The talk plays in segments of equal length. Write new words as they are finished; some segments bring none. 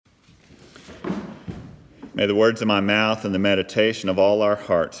May the words of my mouth and the meditation of all our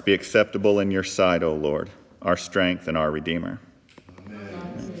hearts be acceptable in your sight, O Lord, our strength and our Redeemer.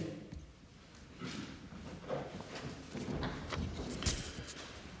 Amen.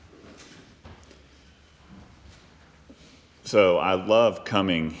 So I love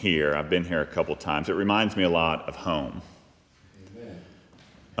coming here. I've been here a couple times. It reminds me a lot of home.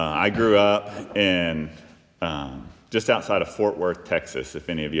 I grew up in just outside of Fort Worth, Texas, if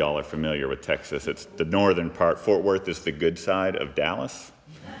any of y'all are familiar with Texas. It's the northern part. Fort Worth is the good side of Dallas.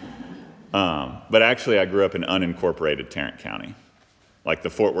 But actually, I grew up in unincorporated Tarrant County. Like the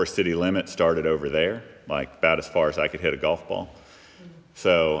Fort Worth city limit started over there, like about as far as I could hit a golf ball.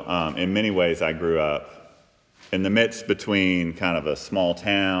 So in many ways, I grew up in the midst between kind of a small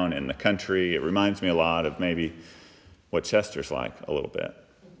town and the country. It reminds me a lot of maybe what Chester's like a little bit.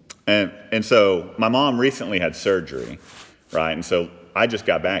 And so my mom recently had surgery, right? And so I just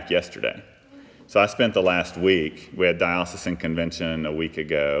got back yesterday. So I spent the last week, we had diocesan convention a week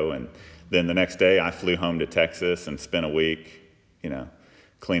ago, and then the next day I flew home to Texas and spent a week,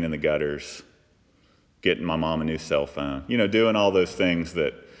 cleaning the gutters, getting my mom a new cell phone, doing all those things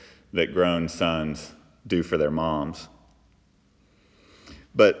that grown sons do for their moms.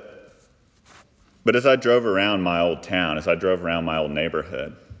 But as I drove around my old town, as I drove around my old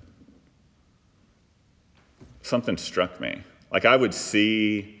neighborhood, something struck me. Like I would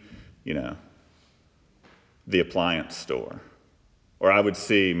see, the appliance store, or I would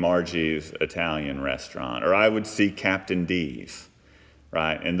see Margie's Italian restaurant, or I would see Captain D's,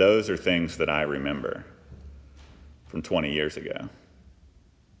 right? And those are things that I remember from 20 years ago.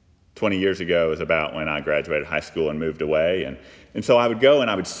 20 years ago is about when I graduated high school and moved away. And so I would go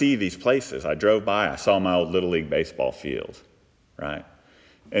and I would see these places. I drove by, I saw my old Little League baseball field, right?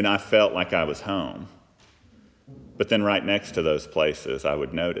 And I felt like I was home. But then right next to those places, I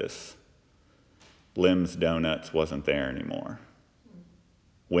would notice Lim's Donuts wasn't there anymore.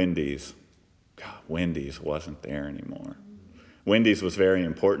 Wendy's wasn't there anymore. Wendy's was very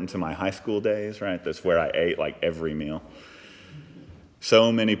important to my high school days, right? That's where I ate like every meal.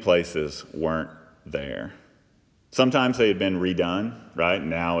 So many places weren't there. Sometimes they had been redone, right?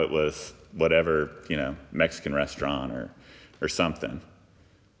 Now it was whatever, Mexican restaurant or something.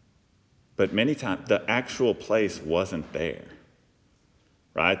 But many times the actual place wasn't there,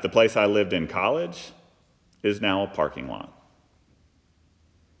 right? The place I lived in college is now a parking lot.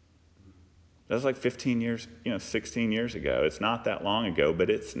 That was like 15 years, 16 years ago. It's not that long ago,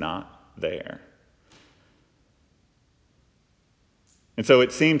 but it's not there. And so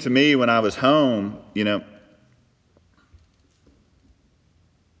it seemed to me when I was home,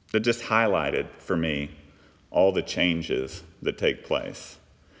 that just highlighted for me all the changes that take place.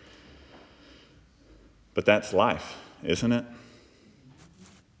 But that's life, isn't it?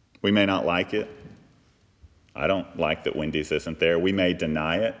 We may not like it. I don't like that Wendy's isn't there. We may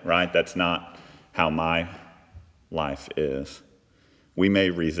deny it, right? That's not how my life is. We may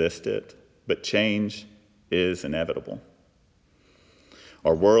resist it, but change is inevitable.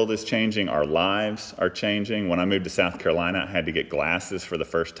 Our world is changing. Our lives are changing. When I moved to South Carolina, I had to get glasses for the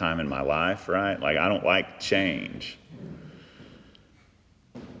first time in my life, right? Like, I don't like change.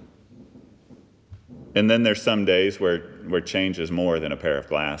 And then there's some days where change is more than a pair of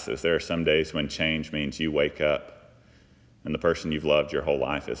glasses. There are some days when change means you wake up and the person you've loved your whole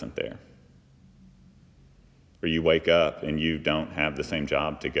life isn't there. Or you wake up and you don't have the same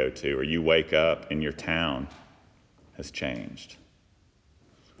job to go to. Or you wake up and your town has changed.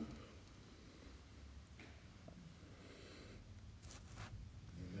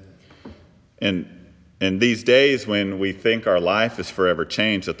 And these days when we think our life is forever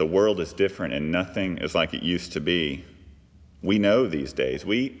changed, that the world is different and nothing is like it used to be, we know these days.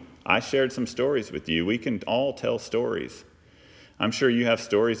 I shared some stories with you. We can all tell stories. I'm sure you have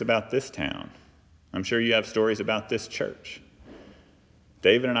stories about this town. I'm sure you have stories about this church.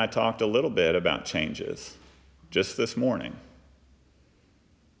 David and I talked a little bit about changes just this morning,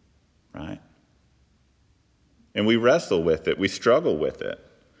 right? And we wrestle with it. We struggle with it.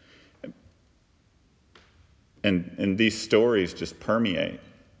 And these stories just permeate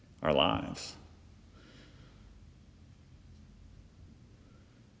our lives.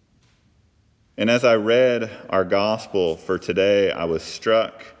 And as I read our gospel for today, I was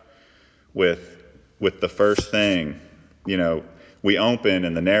struck with the first thing. We open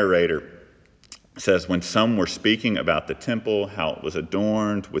and the narrator says, when some were speaking about the temple, how it was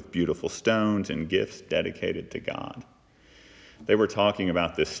adorned with beautiful stones and gifts dedicated to God. They were talking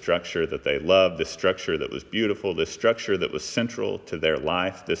about this structure that they loved, this structure that was beautiful, this structure that was central to their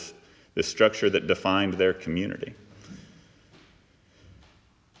life, this structure that defined their community.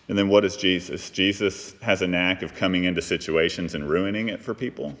 And then what is Jesus? Jesus has a knack of coming into situations and ruining it for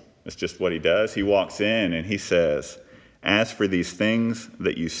people. It's just what he does. He walks in and he says, "As for these things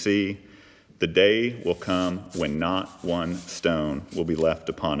that you see, the day will come when not one stone will be left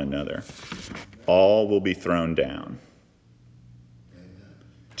upon another. All will be thrown down."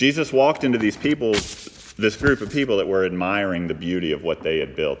 Jesus walked into this group of people that were admiring the beauty of what they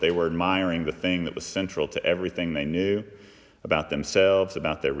had built. They were admiring the thing that was central to everything they knew about themselves,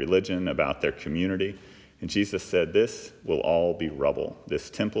 about their religion, about their community. And Jesus said, "This will all be rubble. This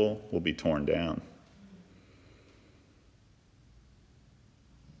temple will be torn down."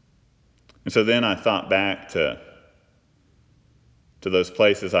 And so then I thought back to those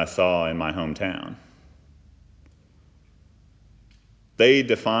places I saw in my hometown. They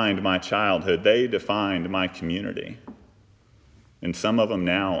defined my childhood. They defined my community. And some of them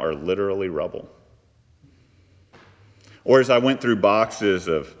now are literally rubble. Or as I went through boxes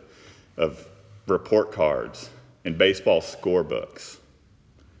of report cards and baseball scorebooks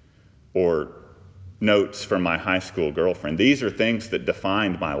or notes from my high school girlfriend, these are things that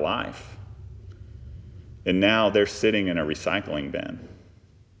defined my life. And now they're sitting in a recycling bin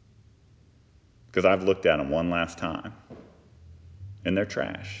because I've looked at them one last time. And they're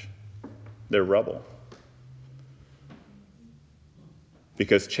trash. They're rubble.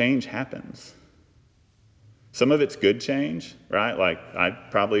 Because change happens. Some of it's good change, right? Like, I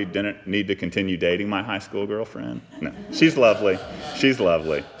probably didn't need to continue dating my high school girlfriend. No, she's lovely. She's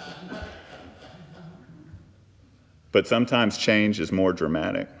lovely. But sometimes change is more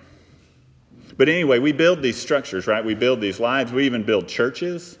dramatic. But anyway, we build these structures, right? We build these lives. We even build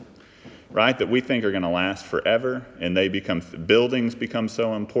churches, right, that we think are going to last forever. And buildings become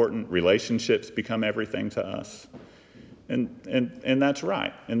so important. Relationships become everything to us. And that's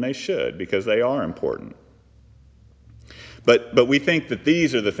right. And they should, because they are important. But we think that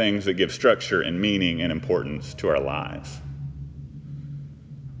these are the things that give structure and meaning and importance to our lives.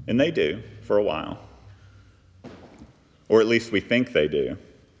 And they do, for a while. Or at least we think they do,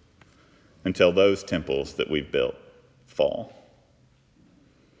 until those temples that we've built fall.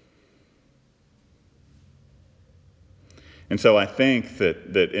 And so I think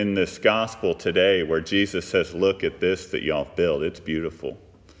that in this gospel today, where Jesus says, "Look at this that y'all have built, it's beautiful.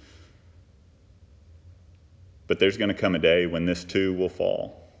 But there's going to come a day when this too will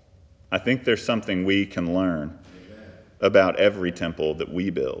fall." I think there's something we can learn about every temple that we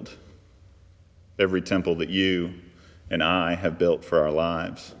build, every temple that you and I have built for our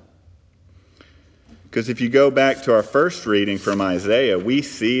lives. Because if you go back to our first reading from Isaiah, we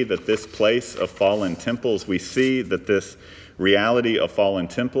see that this place of fallen temples, we see that this reality of fallen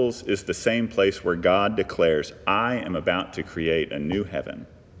temples is the same place where God declares, "I am about to create a new heaven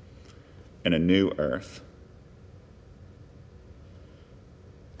and a new earth.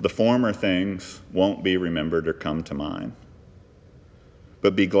 The former things won't be remembered or come to mind,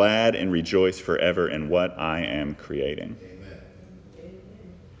 but be glad and rejoice forever in what I am creating."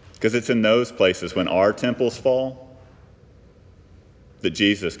 Because it's in those places when our temples fall that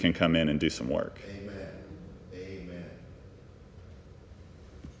Jesus can come in and do some work. Amen. Amen.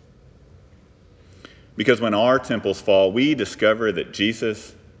 Because when our temples fall, we discover that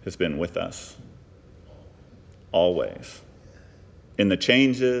Jesus has been with us always. In the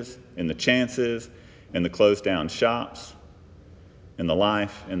changes, in the chances, in the closed down shops, in the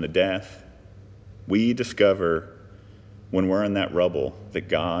life, in the death, we discover when we're in that rubble that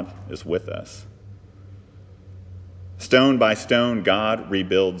God is with us. Stone by stone, God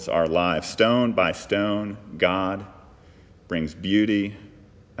rebuilds our lives. Stone by stone, God brings beauty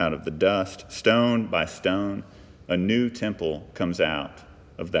out of the dust. Stone by stone, a new temple comes out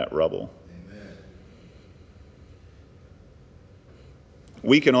of that rubble. Amen.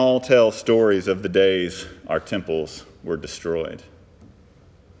 We can all tell stories of the days our temples were destroyed.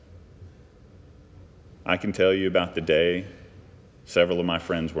 I can tell you about the day several of my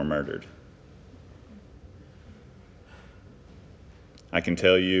friends were murdered. I can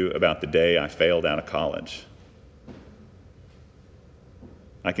tell you about the day I failed out of college.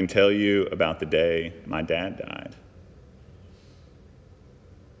 I can tell you about the day my dad died.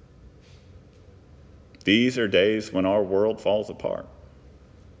 These are days when our world falls apart.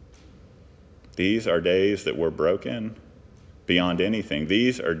 These are days that we're broken beyond anything.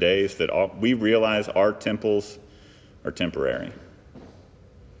 These are days that we realize our temples are temporary.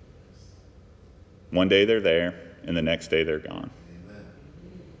 One day they're there, and the next day they're gone. Amen.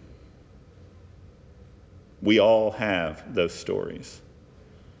 We all have those stories.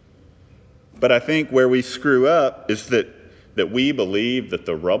 But I think where we screw up is that we believe that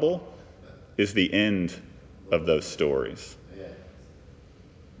the rubble is the end of those stories. Yeah.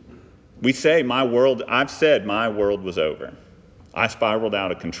 I've said my world was over. I spiraled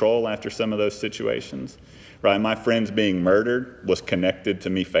out of control after some of those situations, right? My friends being murdered was connected to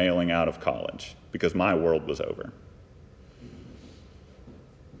me failing out of college because my world was over.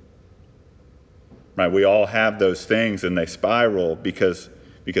 Right? We all have those things and they spiral because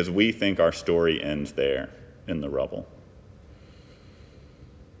we think our story ends there in the rubble.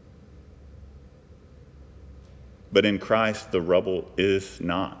 But in Christ, the rubble is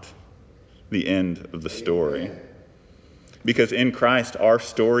not the end of the story. Because in Christ, our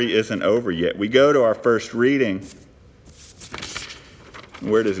story isn't over yet. We go to our first reading.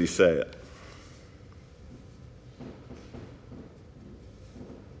 Where does he say it?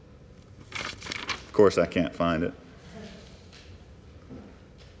 Of course, I can't find it.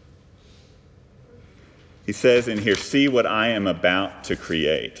 He says in here, see what I am about to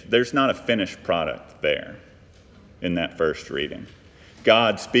create. There's not a finished product there in that first reading.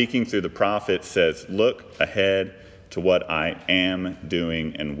 God, speaking through the prophet, says, look ahead to what I am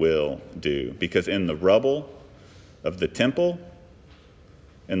doing and will do. Because in the rubble of the temple,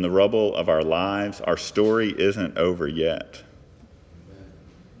 in the rubble of our lives, our story isn't over yet.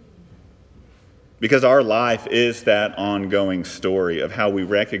 Because our life is that ongoing story of how we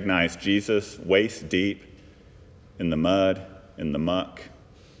recognize Jesus waist deep in the mud, in the muck,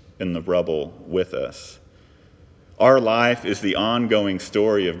 in the rubble with us. Our life is the ongoing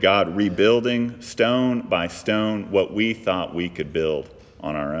story of God rebuilding stone by stone what we thought we could build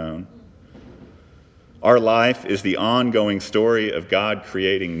on our own. Our life is the ongoing story of God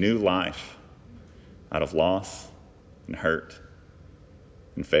creating new life out of loss and hurt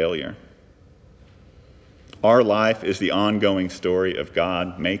and failure. Our life is the ongoing story of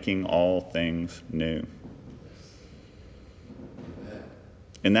God making all things new.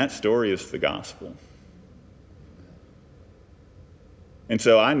 And that story is the gospel. And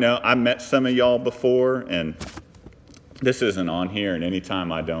so I know I met some of y'all before, and this isn't on here, and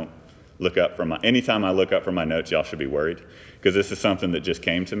anytime I look up from my notes, y'all should be worried, because this is something that just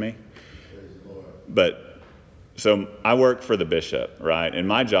came to me. But so I work for the bishop, right? And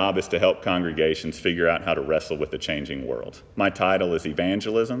my job is to help congregations figure out how to wrestle with the changing world. My title is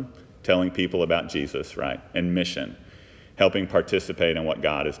evangelism, telling people about Jesus, right? And mission, helping participate in what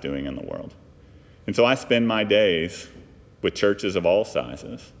God is doing in the world. And so I spend my days with churches of all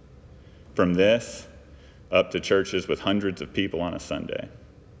sizes, from this up to churches with hundreds of people on a Sunday.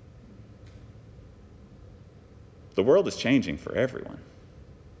 The world is changing for everyone,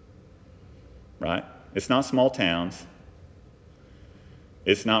 right? It's not small towns.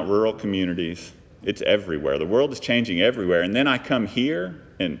 It's not rural communities. It's everywhere. The world is changing everywhere. And then I come here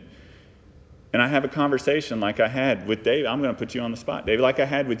and I have a conversation like I had with Dave. I'm going to put you on the spot, Dave, like I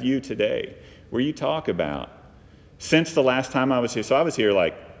had with you today, where you talk about, since the last time I was here, so I was here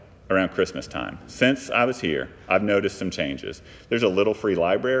like around Christmas time. Since I was here, I've noticed some changes. There's a little free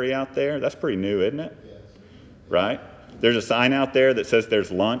library out there. That's pretty new, isn't it? Yes. Right? There's a sign out there that says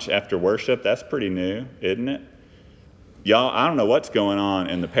there's lunch after worship. That's pretty new, isn't it? Y'all, I don't know what's going on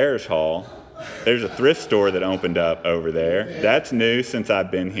in the parish hall. There's a thrift store that opened up over there. That's new since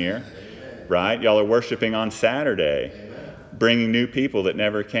I've been here, right? Y'all are worshiping on Saturday, bringing new people that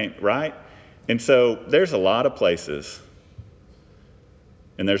never came, right? And so there's a lot of places,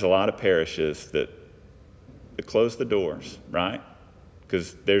 and there's a lot of parishes that close the doors, right?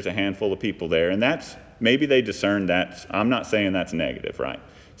 Because there's a handful of people there, and that's, maybe they discern that. I'm not saying that's negative, right?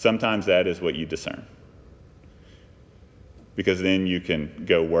 Sometimes that is what you discern. Because then you can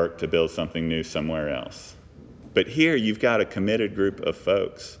go work to build something new somewhere else. But here you've got a committed group of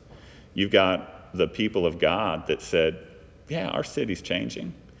folks. You've got the people of God that said, yeah, our city's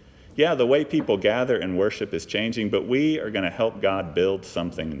changing. Yeah, the way people gather and worship is changing, but we are going to help God build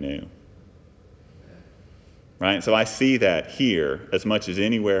something new. Right? So I see that here as much as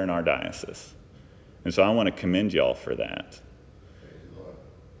anywhere in our diocese. And so I want to commend y'all for that.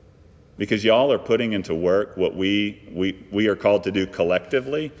 Because y'all are putting into work what we are called to do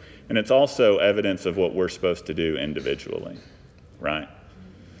collectively, and it's also evidence of what we're supposed to do individually. Right?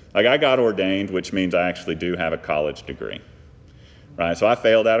 Like I got ordained, which means I actually do have a college degree. Right, so I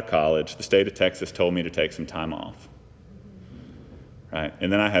failed out of college. The state of Texas told me to take some time off. Right,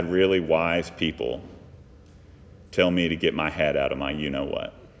 and then I had really wise people tell me to get my head out of my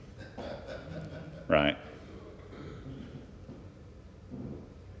you-know-what. Right?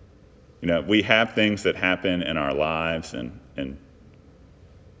 You know, we have things that happen in our lives, and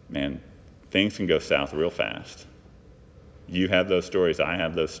man, things can go south real fast. You have those stories, I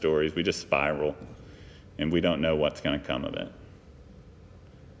have those stories. We just spiral, and we don't know what's going to come of it.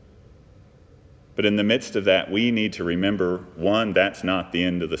 But in the midst of that, we need to remember, one, that's not the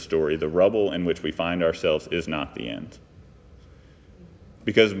end of the story. The rubble in which we find ourselves is not the end.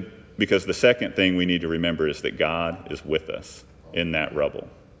 Because the second thing we need to remember is that God is with us in that rubble.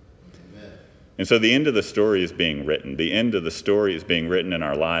 Amen. And so the end of the story is being written. The end of the story is being written in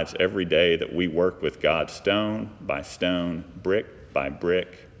our lives every day that we work with God stone by stone, brick by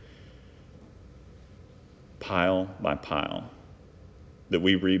brick, pile by pile, that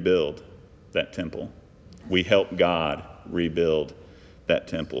we rebuild that temple. We help God rebuild that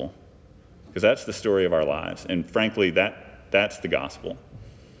temple. Because that's the story of our lives. And frankly, that's the gospel.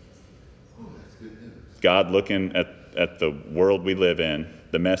 Oh, that's good news. God looking at the world we live in,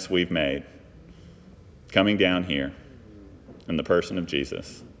 the mess we've made, coming down here in the person of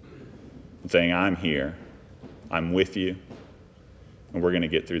Jesus and saying, I'm here, I'm with you, and we're going to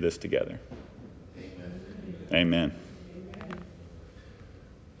get through this together. Amen. Amen.